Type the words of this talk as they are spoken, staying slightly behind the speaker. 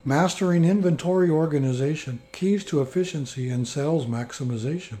Mastering Inventory Organization, Keys to Efficiency and Sales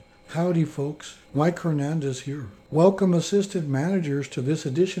Maximization. Howdy folks, Mike Hernandez here. Welcome assistant managers to this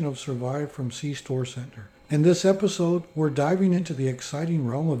edition of Survive from C-Store Center. In this episode, we're diving into the exciting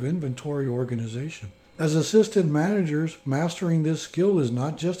realm of inventory organization. As assistant managers, mastering this skill is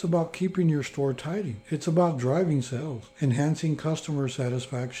not just about keeping your store tidy. It's about driving sales, enhancing customer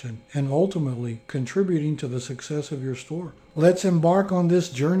satisfaction, and ultimately contributing to the success of your store. Let's embark on this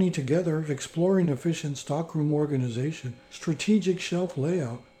journey together, exploring efficient stockroom organization, strategic shelf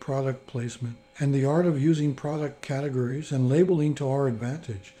layout, product placement, and the art of using product categories and labeling to our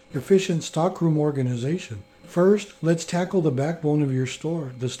advantage. Efficient stockroom organization. First, let's tackle the backbone of your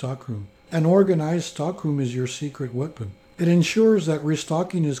store, the stockroom. An organized stockroom is your secret weapon. It ensures that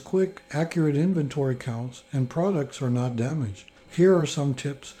restocking is quick, accurate inventory counts, and products are not damaged. Here are some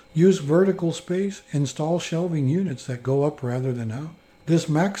tips. Use vertical space. Install shelving units that go up rather than out. This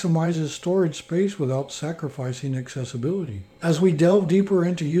maximizes storage space without sacrificing accessibility. As we delve deeper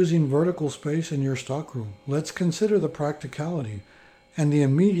into using vertical space in your stockroom, let's consider the practicality and the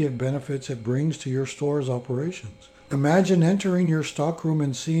immediate benefits it brings to your store's operations. Imagine entering your stockroom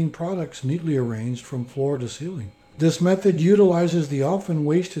and seeing products neatly arranged from floor to ceiling. This method utilizes the often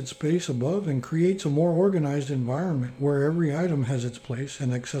wasted space above and creates a more organized environment where every item has its place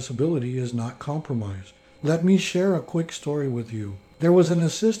and accessibility is not compromised. Let me share a quick story with you. There was an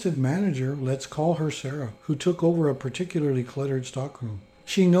assistant manager, let's call her Sarah, who took over a particularly cluttered stockroom.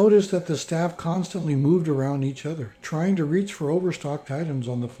 She noticed that the staff constantly moved around each other, trying to reach for overstocked items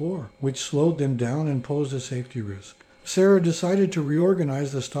on the floor, which slowed them down and posed a safety risk. Sarah decided to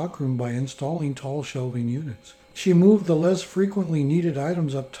reorganize the stockroom by installing tall shelving units. She moved the less frequently needed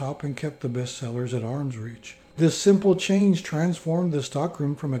items up top and kept the best sellers at arm's reach. This simple change transformed the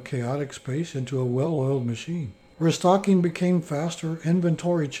stockroom from a chaotic space into a well-oiled machine. Restocking became faster,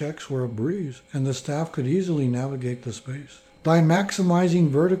 inventory checks were a breeze, and the staff could easily navigate the space. By maximizing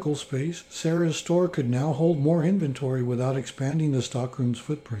vertical space, Sarah's store could now hold more inventory without expanding the stockroom's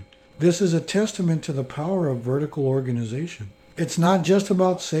footprint. This is a testament to the power of vertical organization. It's not just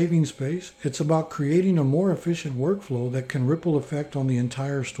about saving space, it's about creating a more efficient workflow that can ripple effect on the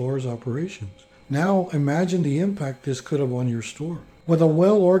entire store's operations. Now imagine the impact this could have on your store. With a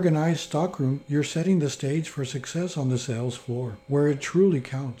well-organized stockroom, you're setting the stage for success on the sales floor, where it truly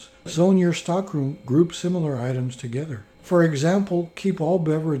counts. Zone your stockroom, group similar items together. For example, keep all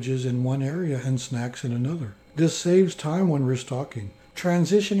beverages in one area and snacks in another. This saves time when restocking.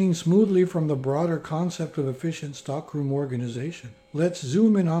 Transitioning smoothly from the broader concept of efficient stockroom organization, let's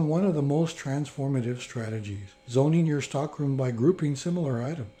zoom in on one of the most transformative strategies, zoning your stockroom by grouping similar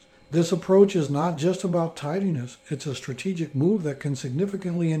items. This approach is not just about tidiness, it's a strategic move that can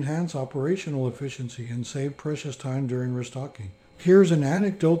significantly enhance operational efficiency and save precious time during restocking. Here's an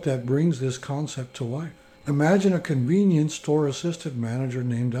anecdote that brings this concept to life. Imagine a convenience store assistant manager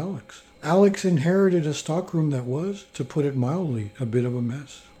named Alex. Alex inherited a stockroom that was, to put it mildly, a bit of a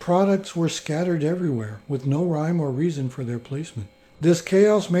mess. Products were scattered everywhere, with no rhyme or reason for their placement. This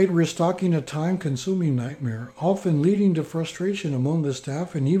chaos made restocking a time-consuming nightmare, often leading to frustration among the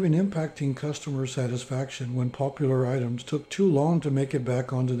staff and even impacting customer satisfaction when popular items took too long to make it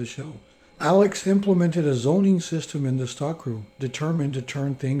back onto the shelves. Alex implemented a zoning system in the stockroom, determined to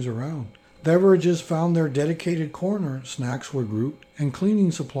turn things around. Beverages found their dedicated corner, snacks were grouped, and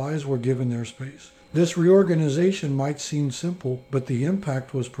cleaning supplies were given their space. This reorganization might seem simple, but the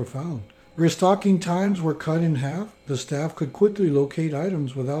impact was profound. Restocking times were cut in half, the staff could quickly locate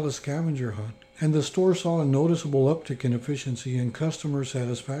items without a scavenger hunt, and the store saw a noticeable uptick in efficiency and customer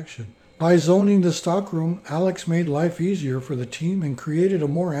satisfaction. By zoning the stockroom, Alex made life easier for the team and created a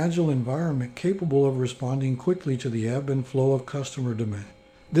more agile environment capable of responding quickly to the ebb and flow of customer demand.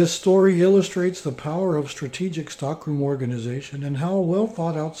 This story illustrates the power of strategic stockroom organization and how a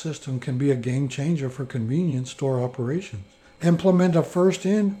well-thought-out system can be a game changer for convenience store operations. Implement a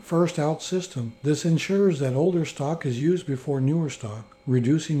first-in, first-out system. This ensures that older stock is used before newer stock,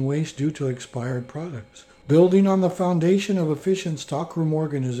 reducing waste due to expired products. Building on the foundation of efficient stockroom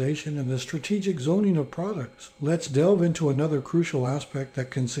organization and the strategic zoning of products, let's delve into another crucial aspect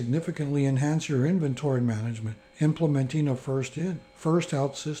that can significantly enhance your inventory management, implementing a first-in,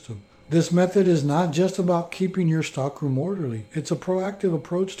 first-out system. This method is not just about keeping your stockroom orderly, it's a proactive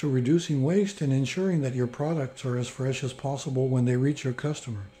approach to reducing waste and ensuring that your products are as fresh as possible when they reach your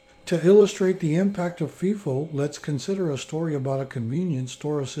customers. To illustrate the impact of FIFO, let's consider a story about a convenience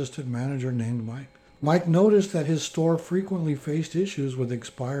store assistant manager named Mike. Mike noticed that his store frequently faced issues with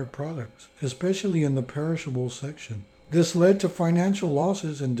expired products, especially in the perishables section. This led to financial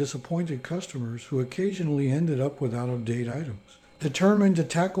losses and disappointed customers who occasionally ended up with out-of-date items. Determined to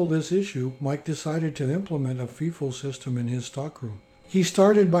tackle this issue, Mike decided to implement a FIFO system in his stockroom. He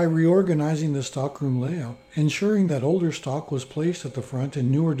started by reorganizing the stockroom layout, ensuring that older stock was placed at the front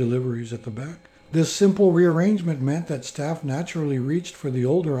and newer deliveries at the back. This simple rearrangement meant that staff naturally reached for the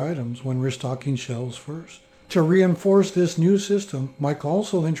older items when restocking shelves first. To reinforce this new system, Mike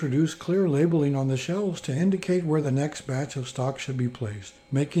also introduced clear labeling on the shelves to indicate where the next batch of stock should be placed,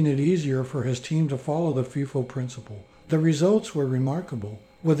 making it easier for his team to follow the FIFO principle. The results were remarkable.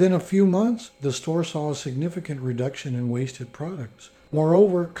 Within a few months, the store saw a significant reduction in wasted products.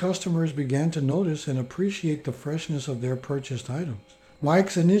 Moreover, customers began to notice and appreciate the freshness of their purchased items.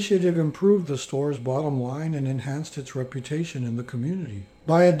 Mike's initiative improved the store's bottom line and enhanced its reputation in the community.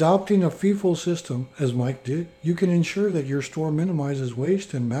 By adopting a FIFO system, as Mike did, you can ensure that your store minimizes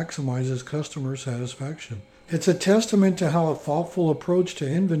waste and maximizes customer satisfaction. It's a testament to how a thoughtful approach to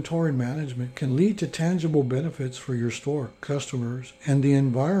inventory management can lead to tangible benefits for your store, customers, and the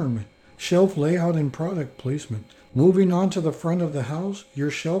environment. Shelf layout and product placement. Moving on to the front of the house,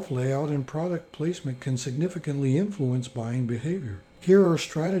 your shelf layout and product placement can significantly influence buying behavior. Here are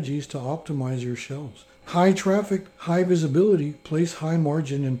strategies to optimize your shelves. High traffic, high visibility, place high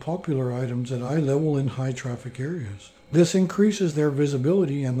margin and popular items at eye level in high traffic areas. This increases their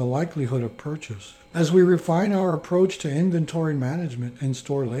visibility and the likelihood of purchase. As we refine our approach to inventory management and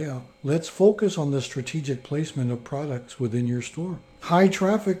store layout, let's focus on the strategic placement of products within your store. High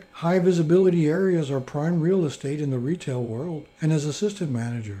traffic, high visibility areas are prime real estate in the retail world, and as assistant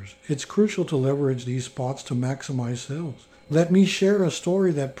managers, it's crucial to leverage these spots to maximize sales. Let me share a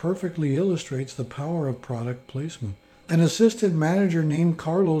story that perfectly illustrates the power of product placement. An assistant manager named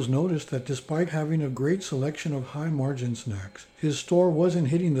Carlos noticed that despite having a great selection of high-margin snacks, his store wasn't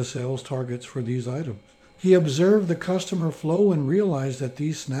hitting the sales targets for these items. He observed the customer flow and realized that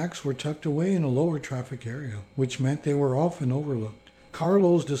these snacks were tucked away in a lower traffic area, which meant they were often overlooked.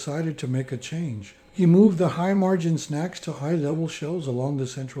 Carlos decided to make a change. He moved the high-margin snacks to high-level shelves along the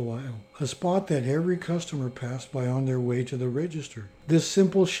central aisle, a spot that every customer passed by on their way to the register. This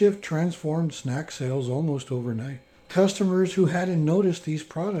simple shift transformed snack sales almost overnight. Customers who hadn't noticed these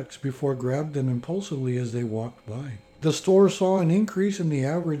products before grabbed them impulsively as they walked by. The store saw an increase in the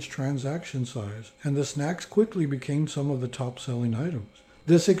average transaction size, and the snacks quickly became some of the top-selling items.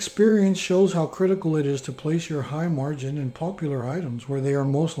 This experience shows how critical it is to place your high-margin and popular items where they are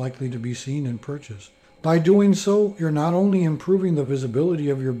most likely to be seen and purchased. By doing so, you're not only improving the visibility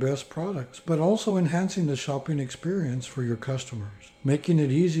of your best products, but also enhancing the shopping experience for your customers, making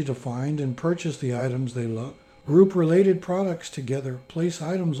it easy to find and purchase the items they love. Group related products together. Place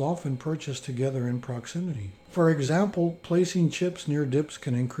items often purchased together in proximity. For example, placing chips near dips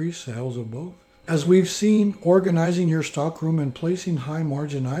can increase sales of both. As we've seen, organizing your stockroom and placing high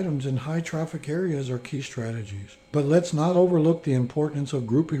margin items in high traffic areas are key strategies. But let's not overlook the importance of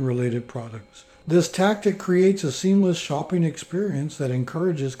grouping related products. This tactic creates a seamless shopping experience that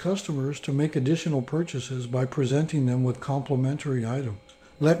encourages customers to make additional purchases by presenting them with complementary items.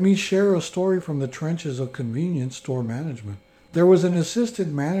 Let me share a story from the trenches of convenience store management. There was an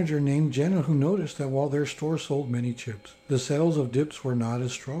assistant manager named Jenna who noticed that while their store sold many chips, the sales of dips were not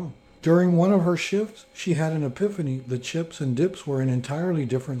as strong. During one of her shifts, she had an epiphany. The chips and dips were in entirely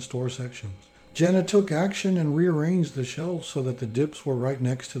different store sections. Jenna took action and rearranged the shelves so that the dips were right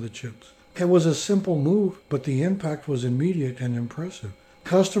next to the chips. It was a simple move, but the impact was immediate and impressive.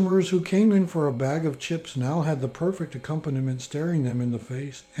 Customers who came in for a bag of chips now had the perfect accompaniment staring them in the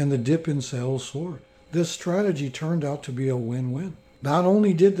face, and the dip in sales soared. This strategy turned out to be a win-win. Not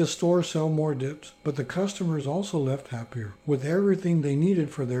only did the store sell more dips, but the customers also left happier, with everything they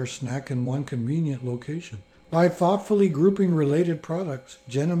needed for their snack in one convenient location. By thoughtfully grouping related products,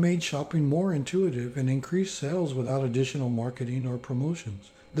 Jenna made shopping more intuitive and increased sales without additional marketing or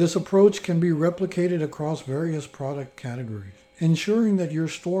promotions. This approach can be replicated across various product categories, ensuring that your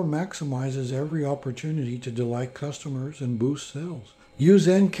store maximizes every opportunity to delight customers and boost sales. Use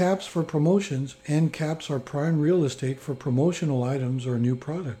end caps for promotions. End caps are prime real estate for promotional items or new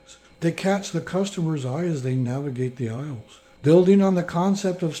products. They catch the customer's eye as they navigate the aisles. Building on the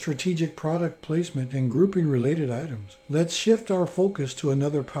concept of strategic product placement and grouping related items, let's shift our focus to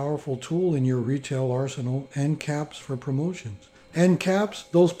another powerful tool in your retail arsenal: end caps for promotions. End caps,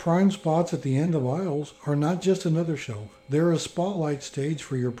 those prime spots at the end of aisles, are not just another shelf. They're a spotlight stage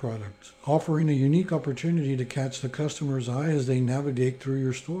for your products, offering a unique opportunity to catch the customer's eye as they navigate through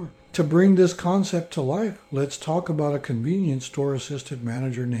your store. To bring this concept to life, let's talk about a convenience store assistant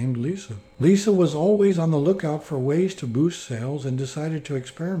manager named Lisa. Lisa was always on the lookout for ways to boost sales and decided to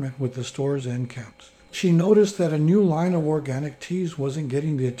experiment with the store's end caps. She noticed that a new line of organic teas wasn't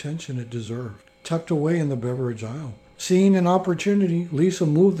getting the attention it deserved, tucked away in the beverage aisle. Seeing an opportunity, Lisa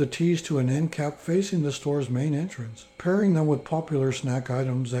moved the teas to an end cap facing the store's main entrance, pairing them with popular snack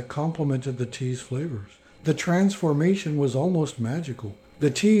items that complemented the tea's flavors. The transformation was almost magical. The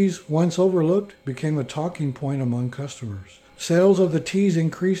teas, once overlooked, became a talking point among customers. Sales of the teas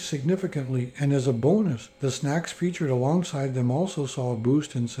increased significantly, and as a bonus, the snacks featured alongside them also saw a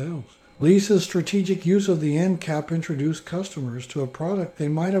boost in sales. Lisa's strategic use of the end cap introduced customers to a product they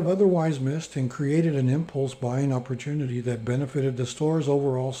might have otherwise missed and created an impulse buying opportunity that benefited the store's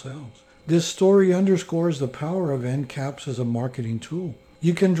overall sales. This story underscores the power of end caps as a marketing tool.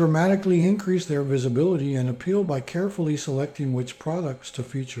 You can dramatically increase their visibility and appeal by carefully selecting which products to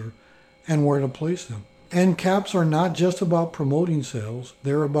feature and where to place them. End caps are not just about promoting sales,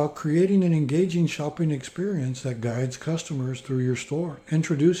 they're about creating an engaging shopping experience that guides customers through your store,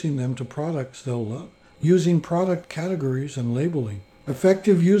 introducing them to products they'll love. Using product categories and labeling.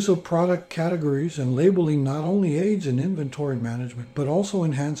 Effective use of product categories and labeling not only aids in inventory management, but also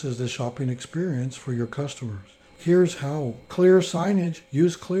enhances the shopping experience for your customers. Here's how. Clear signage.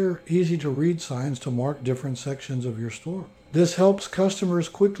 Use clear, easy-to-read signs to mark different sections of your store. This helps customers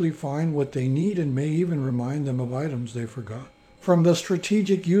quickly find what they need and may even remind them of items they forgot. From the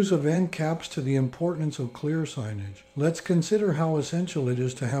strategic use of end caps to the importance of clear signage, let's consider how essential it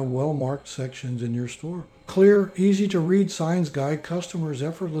is to have well-marked sections in your store. Clear, easy-to-read signs guide customers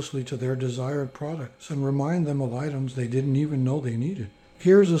effortlessly to their desired products and remind them of items they didn't even know they needed.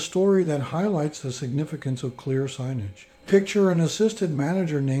 Here's a story that highlights the significance of clear signage. Picture an assistant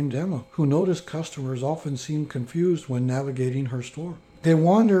manager named Emma who noticed customers often seem confused when navigating her store. They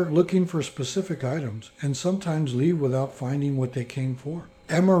wander looking for specific items and sometimes leave without finding what they came for.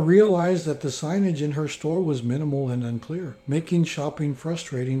 Emma realized that the signage in her store was minimal and unclear, making shopping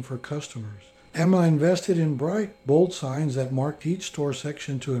frustrating for customers. Emma invested in bright, bold signs that marked each store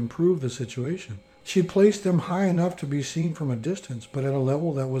section to improve the situation. She placed them high enough to be seen from a distance, but at a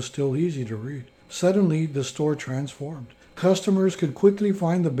level that was still easy to read. Suddenly, the store transformed. Customers could quickly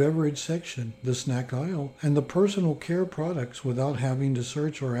find the beverage section, the snack aisle, and the personal care products without having to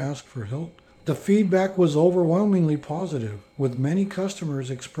search or ask for help. The feedback was overwhelmingly positive, with many customers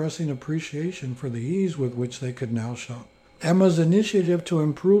expressing appreciation for the ease with which they could now shop. Emma's initiative to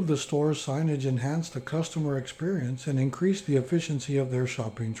improve the store's signage enhanced the customer experience and increased the efficiency of their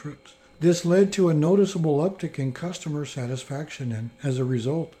shopping trips. This led to a noticeable uptick in customer satisfaction and, as a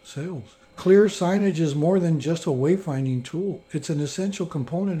result, sales. Clear signage is more than just a wayfinding tool. It's an essential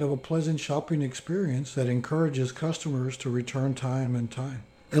component of a pleasant shopping experience that encourages customers to return time and time.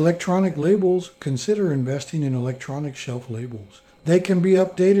 Electronic labels. Consider investing in electronic shelf labels. They can be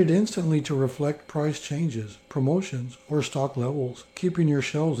updated instantly to reflect price changes, promotions, or stock levels, keeping your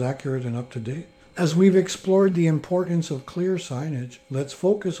shelves accurate and up to date. As we've explored the importance of clear signage, let's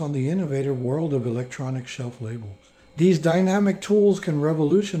focus on the innovative world of electronic shelf labels. These dynamic tools can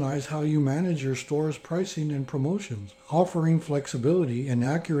revolutionize how you manage your store's pricing and promotions, offering flexibility and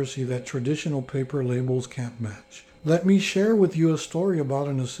accuracy that traditional paper labels can't match. Let me share with you a story about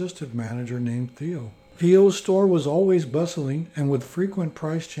an assistant manager named Theo. Theo's store was always bustling and with frequent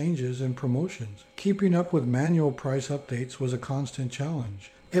price changes and promotions. Keeping up with manual price updates was a constant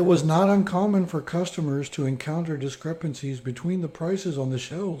challenge. It was not uncommon for customers to encounter discrepancies between the prices on the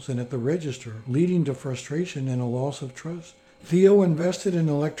shelves and at the register, leading to frustration and a loss of trust. Theo invested in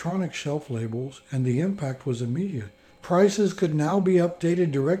electronic shelf labels, and the impact was immediate. Prices could now be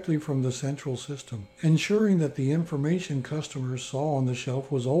updated directly from the central system, ensuring that the information customers saw on the shelf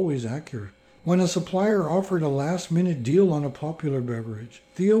was always accurate. When a supplier offered a last-minute deal on a popular beverage,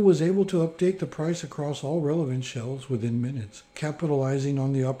 Theo was able to update the price across all relevant shelves within minutes, capitalizing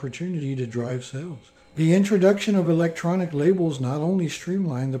on the opportunity to drive sales. The introduction of electronic labels not only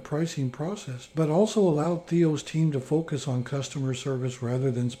streamlined the pricing process, but also allowed Theo's team to focus on customer service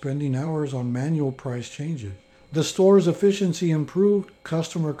rather than spending hours on manual price changes. The store's efficiency improved,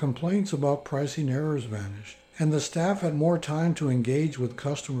 customer complaints about pricing errors vanished, and the staff had more time to engage with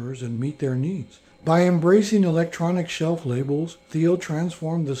customers and meet their needs. By embracing electronic shelf labels, Theo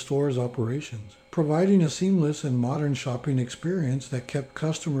transformed the store's operations, providing a seamless and modern shopping experience that kept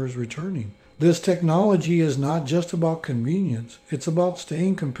customers returning. This technology is not just about convenience, it's about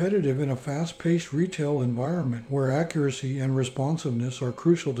staying competitive in a fast-paced retail environment where accuracy and responsiveness are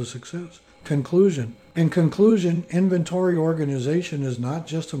crucial to success. Conclusion. In conclusion, inventory organization is not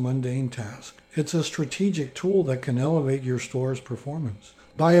just a mundane task. It's a strategic tool that can elevate your store's performance.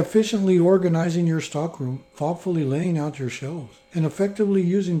 By efficiently organizing your stockroom, thoughtfully laying out your shelves, and effectively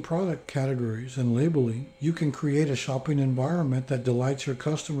using product categories and labeling, you can create a shopping environment that delights your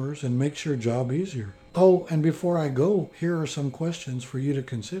customers and makes your job easier. Oh, and before I go, here are some questions for you to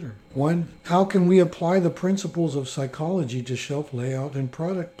consider. 1. How can we apply the principles of psychology to shelf layout and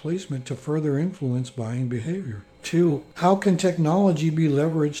product placement to further influence buying behavior? 2. How can technology be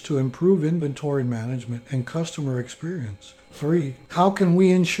leveraged to improve inventory management and customer experience? 3. How can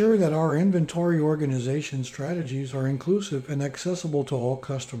we ensure that our inventory organization strategies are inclusive and accessible to all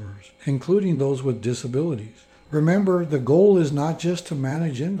customers, including those with disabilities? Remember, the goal is not just to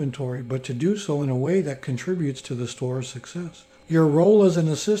manage inventory, but to do so in a way that contributes to the store's success. Your role as an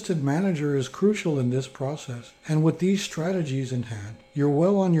assistant manager is crucial in this process, and with these strategies in hand, you're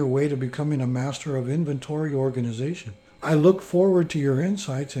well on your way to becoming a master of inventory organization. I look forward to your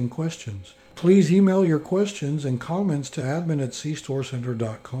insights and questions. Please email your questions and comments to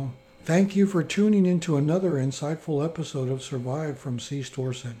admin@cstorecenter.com. Thank you for tuning in to another insightful episode of Survive from C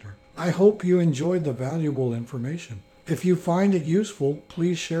Store Center. I hope you enjoyed the valuable information. If you find it useful,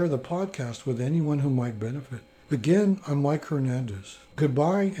 please share the podcast with anyone who might benefit. Again, I'm Mike Hernandez.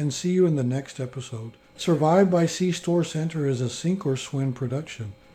 Goodbye and see you in the next episode. Survive by C Store Center is a sink or swim production.